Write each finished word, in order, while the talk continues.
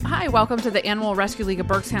Hi, welcome to the Animal Rescue League of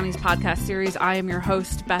Berks County's podcast series. I am your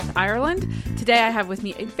host, Beth Ireland. Today I have with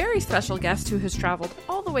me a very special guest who has traveled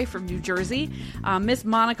all the way from New Jersey, Miss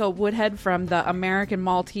Monica Woodhead from the American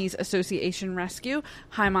Maltese Association Rescue.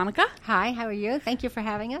 Hi, Monica. Hi, how are you? Thank you for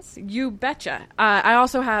having us. You betcha. I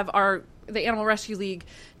also have the Animal Rescue League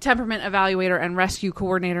temperament evaluator and rescue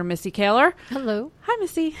coordinator, Missy Kehler. Hello. Hi,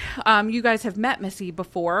 Missy. You guys have met Missy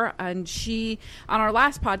before, and on our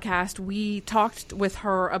last podcast, we talked with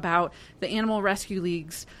her about the Animal Rescue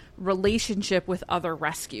League's relationship with other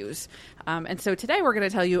rescues. And so today we're going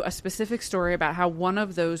to tell you a specific story about how one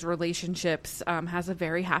of those relationships has a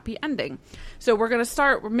very happy ending. So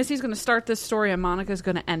Missy's going to start this story and Monica's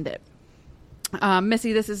going to end it.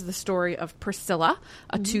 Missy, this is the story of Priscilla,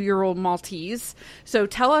 a 2-year-old Maltese. So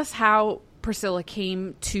tell us how Priscilla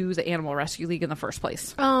came to the Animal Rescue League in the first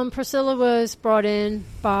place. Priscilla was brought in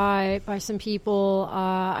by some people.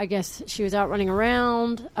 I guess she was out running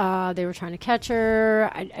around. They were trying to catch her.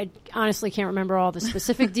 I honestly can't remember all the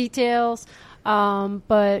specific details.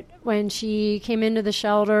 But when she came into the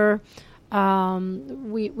shelter,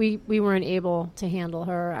 we weren't able to handle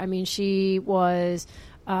her. I mean, she was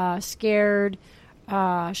scared,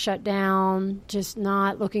 shut down, just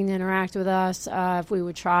not looking to interact with us. If we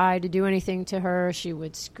would try to do anything to her, she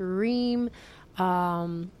would scream.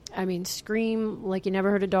 Scream like you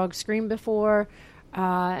never heard a dog scream before.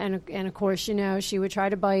 And of course, she would try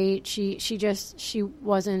to bite. She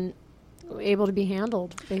wasn't able to be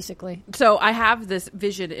handled, basically. So I have this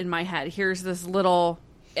vision in my head. Here's this little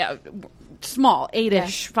small,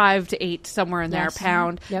 8-ish, 5 to 8, somewhere in there,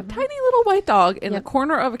 pound, tiny little white dog in the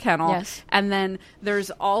corner of a kennel. Yes. And then there's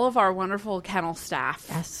all of our wonderful kennel staff.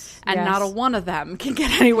 Yes. And yes. not a one of them can get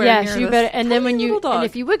anywhere near you this better. And then dog.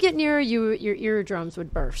 if you would get near her, your eardrums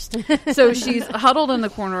would burst. So she's huddled in the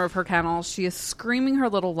corner of her kennel. She is screaming her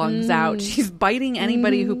little lungs out. She's biting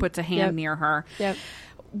anybody who puts a hand near her. Yep.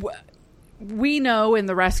 We know in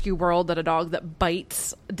the rescue world that a dog that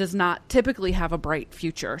bites does not typically have a bright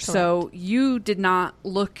future. Correct. So you did not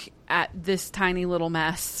look at this tiny little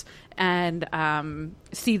mess and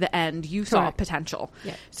see the end. You saw potential.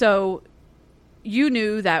 Yep. So you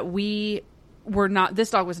knew that this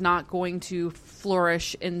dog was not going to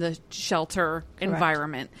flourish in the shelter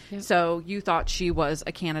environment. Yep. So you thought she was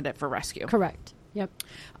a candidate for rescue. Correct. Yep.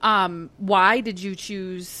 Why did you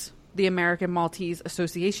choose the American Maltese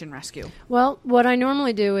Association Rescue? Well, what I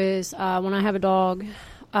normally do is when I have a dog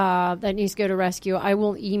that needs to go to rescue, I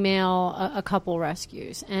will email a couple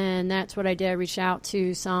rescues. And that's what I did. I reached out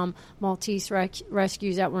to some Maltese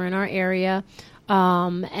rescues that were in our area.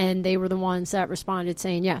 And they were the ones that responded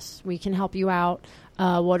saying, yes, we can help you out.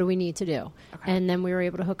 What do we need to do? Okay. And then we were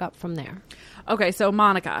able to hook up from there. Okay, so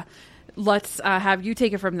Monica, let's have you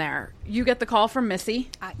take it from there. You get the call from Missy.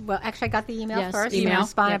 I got the email first. Email.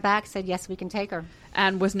 Responded back, said, yes, we can take her.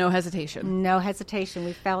 And was no hesitation. No hesitation.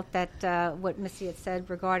 We felt that what Missy had said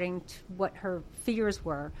regarding what her fears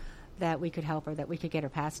were, that we could help her, that we could get her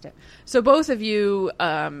past it. So both of you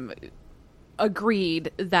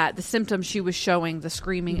agreed that the symptoms she was showing, the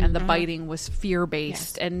screaming and the biting, was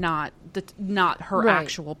fear-based and not her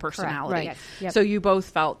actual personality. Right. Yes. Yep. So you both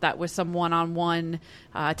felt that with some one-on-one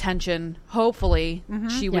attention, hopefully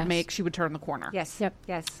she would turn the corner. Yes. Yep.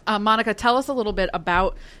 Yes. Monica, tell us a little bit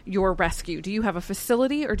about your rescue. Do you have a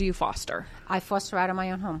facility or do you foster? I foster out of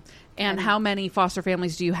my own home. And how many foster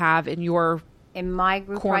families do you have in your in my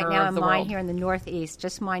group corner right now, of the mine world? here in the Northeast,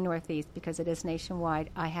 just my Northeast, because it is nationwide,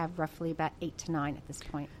 I have roughly about 8 to 9 at this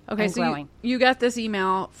point. Okay, and so growing. you got this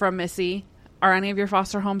email from Missy. Are any of your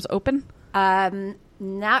foster homes open?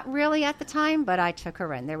 Not really at the time, but I took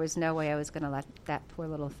her in. There was no way I was going to let that poor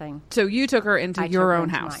little thing. So you took her into your own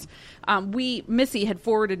into house. Missy had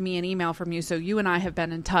forwarded me an email from you, so you and I have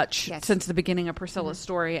been in touch since the beginning of Priscilla's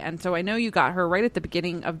story, and so I know you got her right at the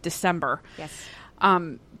beginning of December. Yes.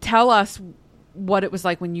 Tell us what it was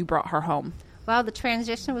like when you brought her home. Well, the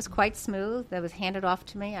transition was quite smooth. That was handed off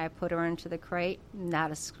to me. I put her into the crate. Not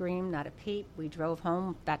a scream, not a peep. We drove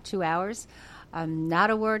home about 2 hours. Not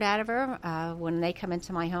a word out of her. When they come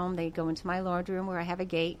into my home, they go into my laundry room where I have a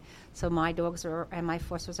gate. So my dogs and my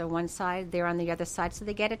fosters are one side. They're on the other side. So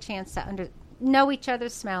they get a chance to know each other,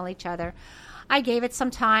 smell each other. I gave it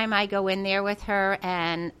some time. I go in there with her,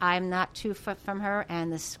 and I'm not too far from her.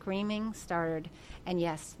 And the screaming started. And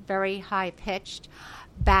yes, very high-pitched,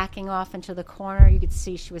 backing off into the corner. You could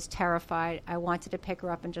see she was terrified. I wanted to pick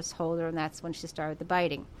her up and just hold her, and that's when she started the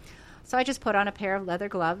biting. So I just put on a pair of leather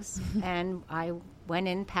gloves, and I went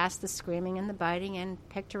in past the screaming and the biting and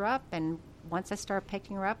picked her up. And once I started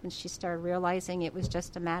picking her up and she started realizing it was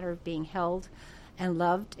just a matter of being held and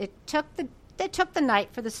loved, it took the it took the night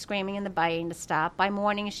for the screaming and the biting to stop. By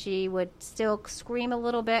morning, she would still scream a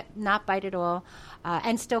little bit, not bite at all,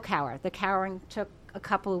 and still cower. The cowering took a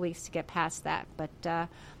couple of weeks to get past that, but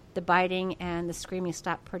the biting and the screaming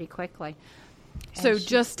stopped pretty quickly. So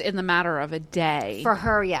just in the matter of a day. For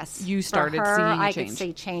her, yes. You started for her, seeing a I change. could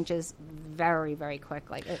see changes very, very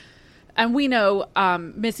quickly. And we know,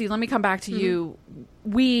 Missy, let me come back to you.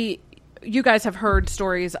 You guys have heard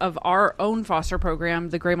stories of our own foster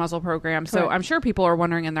program, the Gray Muzzle program. So Correct. I'm sure people are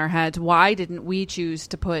wondering in their heads, why didn't we choose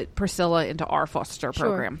to put Priscilla into our foster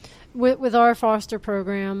program? With our foster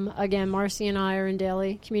program, again, Marcy and I are in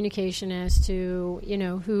daily communication as to,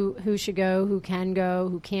 who should go, who can go,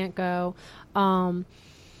 who can't go.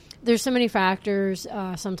 There's so many factors.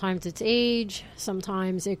 Sometimes it's age.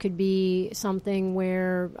 Sometimes it could be something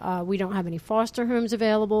where we don't have any foster homes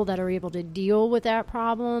available that are able to deal with that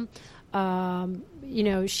problem.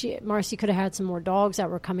 Marcy could have had some more dogs that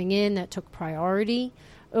were coming in that took priority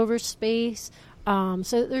over space.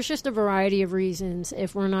 So there's just a variety of reasons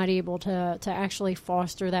if we're not able to actually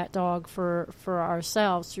foster that dog for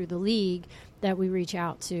ourselves through the league that we reach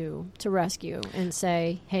out to rescue and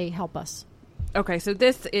say, hey, help us. Okay, so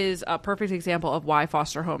this is a perfect example of why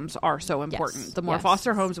foster homes are so important. Yes. The more Yes.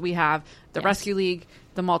 foster homes we have, the Yes. Rescue League,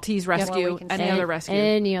 the Maltese Rescue, any other rescue.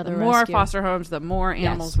 Any other the more rescue. foster homes, the more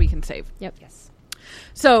animals Yes. we can save. Yep. Yes.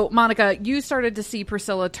 So, Monica, you started to see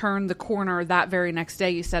Priscilla turn the corner that very next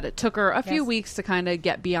day. You said it took her a few Yes. weeks to kind of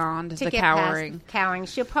get beyond To the get cowering. past cowering.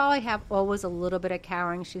 She'll probably have always a little bit of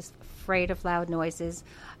cowering. She's afraid of loud noises.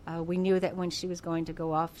 We knew that when she was going to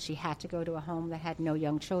go off, she had to go to a home that had no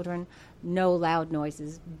young children, no loud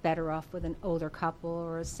noises, better off with an older couple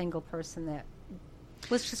or a single person that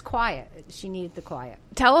was just quiet. She needed the quiet.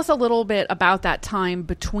 Tell us a little bit about that time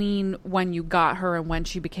between when you got her and when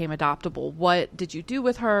she became adoptable. What did you do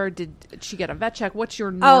with her? Did she get a vet check? What's your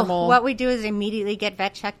normal? What we do is immediately get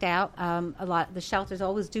vet checked out. A lot the shelters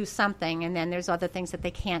always do something, and then there's other things that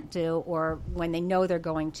they can't do, or when they know they're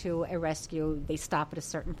going to a rescue, they stop at a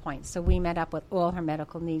certain point. So we met up with all her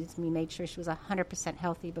medical needs. We made sure she was 100%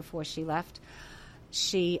 healthy before she left.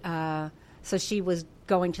 So she was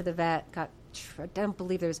going to the vet. I don't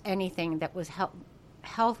believe there's anything that was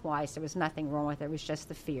health-wise. There was nothing wrong with her. It was just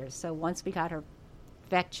the fears. So once we got her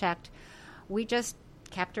vet checked, we just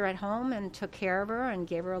kept her at home and took care of her and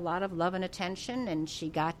gave her a lot of love and attention. And she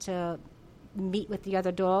got to meet with the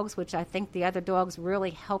other dogs, which I think the other dogs really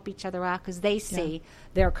help each other out because they see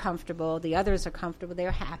they're comfortable, the others are comfortable,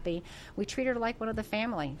 they're happy. We treat her like one of the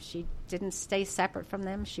family. She didn't stay separate from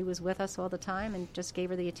them. She was with us all the time and just gave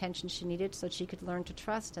her the attention she needed so she could learn to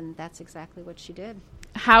trust, and that's exactly what she did.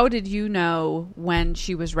 How did you know when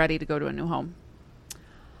she was ready to go to a new home?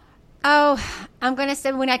 Oh, I'm going to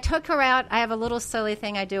say when I took her out, I have a little silly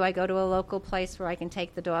thing I do. I go to a local place where I can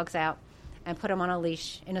take the dogs out and put them on a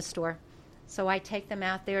leash in a store. So I take them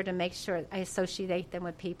out there to make sure I associate them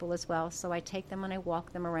with people as well. So I take them and I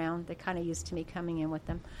walk them around. They're kind of used to me coming in with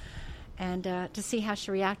them. And to see how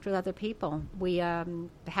she reacts with other people. We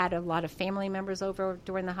had a lot of family members over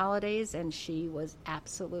during the holidays, and she was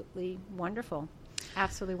absolutely wonderful.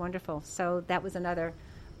 Absolutely wonderful. So that was another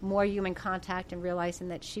more human contact and realizing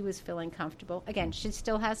that she was feeling comfortable. Again, she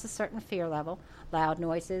still has a certain fear level, loud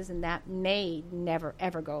noises, and that may never,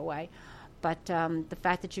 ever go away. But the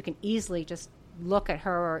fact that you can easily just look at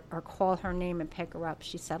her or call her name and pick her up,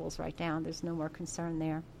 she settles right down. There's no more concern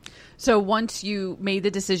there. So once you made the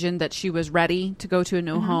decision that she was ready to go to a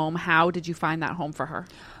new home, how did you find that home for her?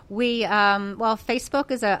 We, Facebook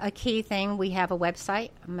is a key thing. We have a website.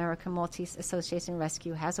 American Maltese Association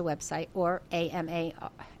Rescue has a website, or AMA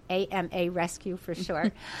Rescue for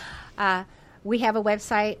short. We have a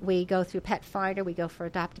website. We go through Pet Finder. We go for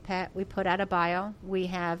Adopt a Pet. We put out a bio. We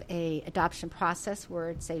have a adoption process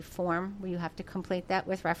where it's a form where you have to complete that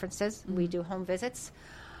with references. We do home visits.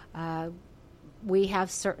 We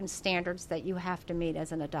have certain standards that you have to meet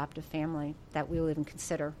as an adoptive family that we will even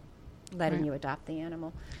consider letting you adopt the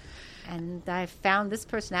animal. And I found this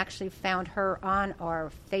person actually found her on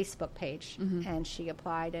our Facebook page, and she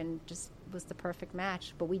applied and just was the perfect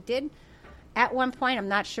match. But we did. At one point, I'm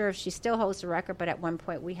not sure if she still holds the record, but at one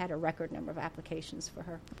point we had a record number of applications for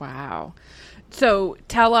her. Wow. So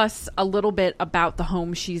tell us a little bit about the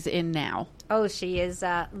home she's in now. Oh, she is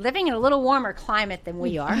living in a little warmer climate than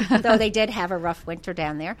we are, though they did have a rough winter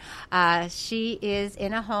down there. She is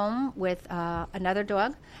in a home with another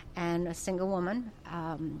dog and a single woman.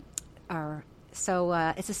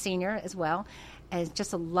 So it's a senior as well. And it's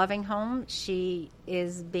just a loving home. She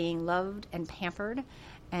is being loved and pampered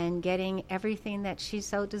and getting everything that she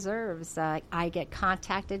so deserves. I get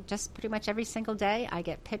contacted just pretty much every single day. I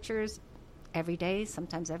get pictures every day,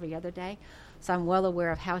 sometimes every other day, So I'm well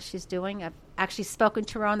aware of how she's doing. I've actually spoken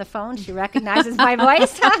to her on the phone. She recognizes my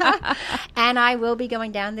voice. And I will be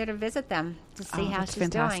going down there to visit them to see how she's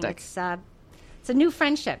doing. It's a new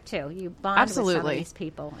friendship, too. You bond with some of these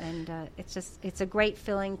people. And it's a great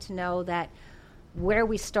feeling to know that where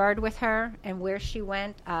we started with her and where she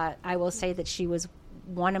went, I will say that she was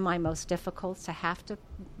one of my most difficult to have to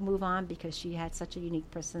move on because she had such a unique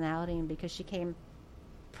personality and because she came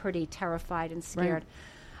pretty terrified and scared. Right.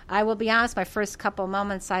 I will be honest, my first couple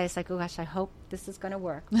moments, I was like, oh, gosh, I hope this is going to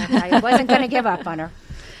work. But I wasn't going to give up on her.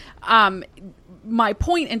 My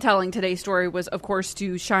point in telling today's story was, of course,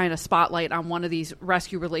 to shine a spotlight on one of these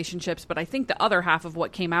rescue relationships. But I think the other half of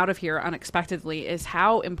what came out of here unexpectedly is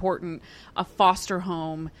how important a foster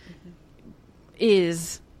home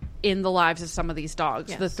is in the lives of some of these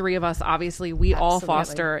dogs. Yes. The three of us, obviously, we all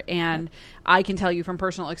foster. And I can tell you from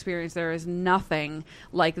personal experience, there is nothing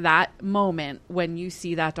like that moment when you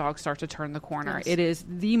see that dog start to turn the corner. Yes. It is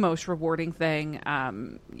the most rewarding thing.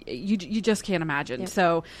 You just can't imagine. Yep.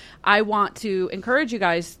 So I want to encourage you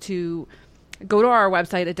guys to go to our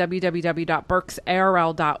website at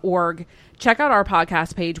www.berksarl.org. Check out our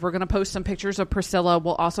podcast page. We're going to post some pictures of Priscilla.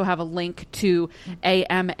 We'll also have a link to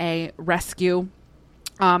AMA Rescue.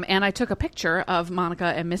 And I took a picture of Monica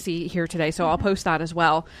and Missy here today, so I'll post that as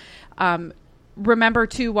well. Remember,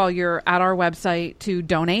 too, while you're at our website, to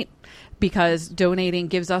donate, because donating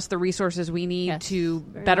gives us the resources we need to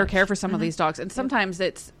better care for some of these dogs. And sometimes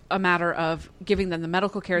it's a matter of giving them the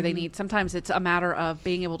medical care they need. Sometimes it's a matter of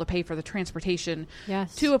being able to pay for the transportation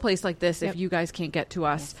to a place like this if you guys can't get to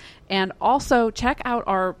us. And also check out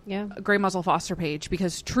our Gray Muzzle Foster page,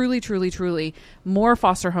 because truly, truly, truly, more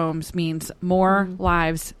foster homes means more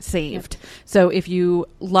lives saved. So if you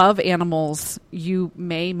love animals, you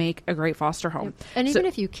may make a great foster home. And even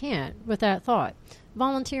if you can't, with that thought,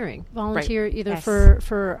 volunteer either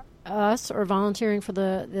for us or volunteering for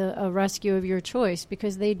the rescue of your choice,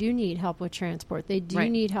 because they do need help with transport. They do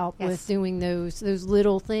need help with doing those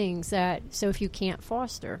little things so if you can't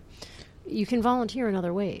foster, you can volunteer in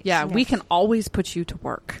other ways. Yeah, we can always put you to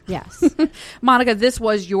work. Yes. Monica, this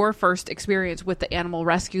was your first experience with the Animal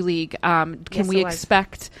Rescue League. Can we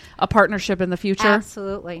expect a partnership in the future?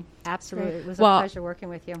 Absolutely. Absolutely. It was a pleasure working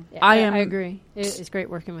with you. I agree. It's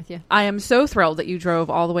great working with you. I am so thrilled that you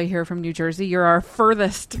drove all the way here from New Jersey. You're our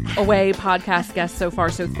furthest away podcast guest so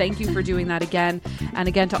far, so thank you for doing that again. And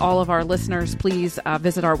again, to all of our listeners, please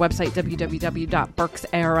visit our website,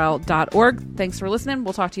 www.berksarl.org. Thanks for listening.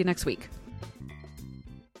 We'll talk to you next week.